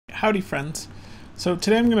Howdy friends. So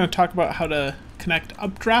today I'm going to talk about how to connect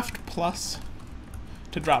UpdraftPlus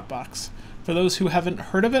to Dropbox. For those who haven't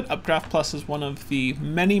heard of it, UpdraftPlus is one of the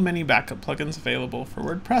many backup plugins available for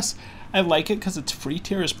WordPress. I like it because its free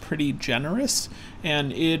tier is pretty generous,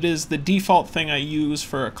 and it is the default thing I use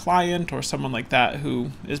for a client or someone like that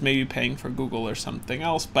who is maybe paying for Google or something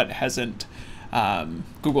else, but hasn't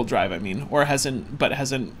Google Drive, or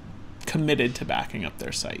hasn't committed to backing up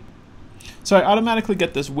their site. So I automatically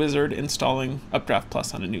get this wizard installing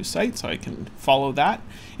UpdraftPlus on a new site, so I can follow that.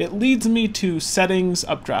 It leads me to Settings,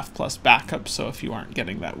 UpdraftPlus Backup, so if you aren't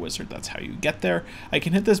getting that wizard, that's how you get there. I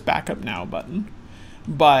can hit this Backup Now button,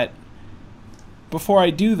 but before I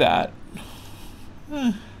do that,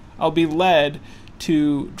 I'll be led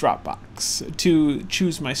to Dropbox to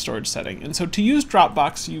choose my storage setting. And so to use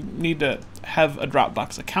Dropbox, you need to have a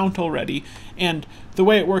Dropbox account already. And the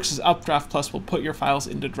way it works is UpdraftPlus will put your files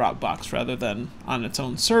into Dropbox rather than on its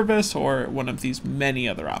own service or one of these many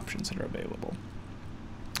other options that are available.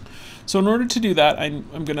 So in order to do that, I'm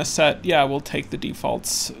going to set, we'll take the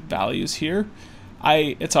defaults values here.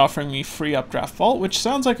 It's offering me free Updraft Vault, which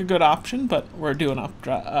sounds like a good option, but we're doing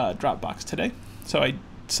Dropbox today. So I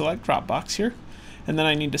select Dropbox here. And then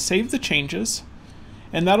I need to save the changes,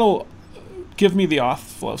 and that'll give me the auth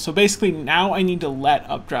flow. So basically now I need to let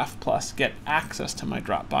UpdraftPlus get access to my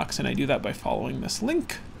Dropbox, and I do that by following this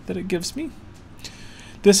link that it gives me.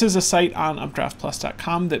 This is a site on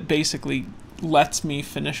UpdraftPlus.com that basically lets me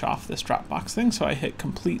finish off this Dropbox thing. So I hit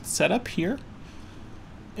complete setup here,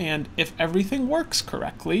 and if everything works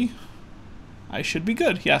correctly, I should be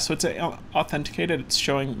good. Yeah, so it's authenticated. It's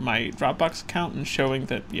showing my Dropbox account and showing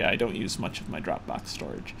that, I don't use much of my Dropbox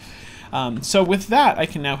storage. So with that, I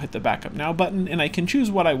can now hit the Backup Now button, and I can choose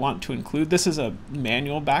what I want to include. This is a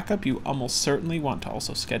manual backup. You almost certainly want to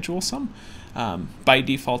also schedule some. By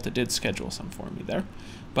default, it did schedule some for me there,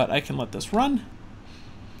 but I can let this run.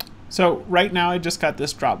 So right now I just got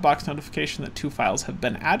this Dropbox notification that 2 files have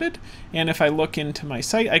been added, and if I look into my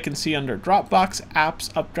site, I can see under Dropbox, Apps,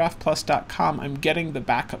 UpdraftPlus.com, I'm getting the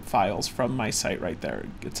backup files from my site right there.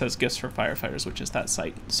 It says Gifts for Firefighters, which is that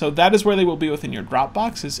site. So that is where they will be within your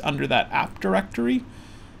Dropbox, is under that app directory,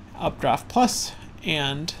 UpdraftPlus,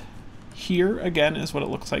 and here again is what it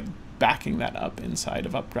looks like backing that up inside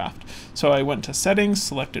of Updraft. So I went to Settings,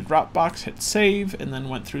 selected Dropbox, hit Save, and then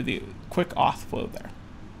went through the quick auth flow there.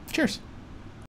 Cheers.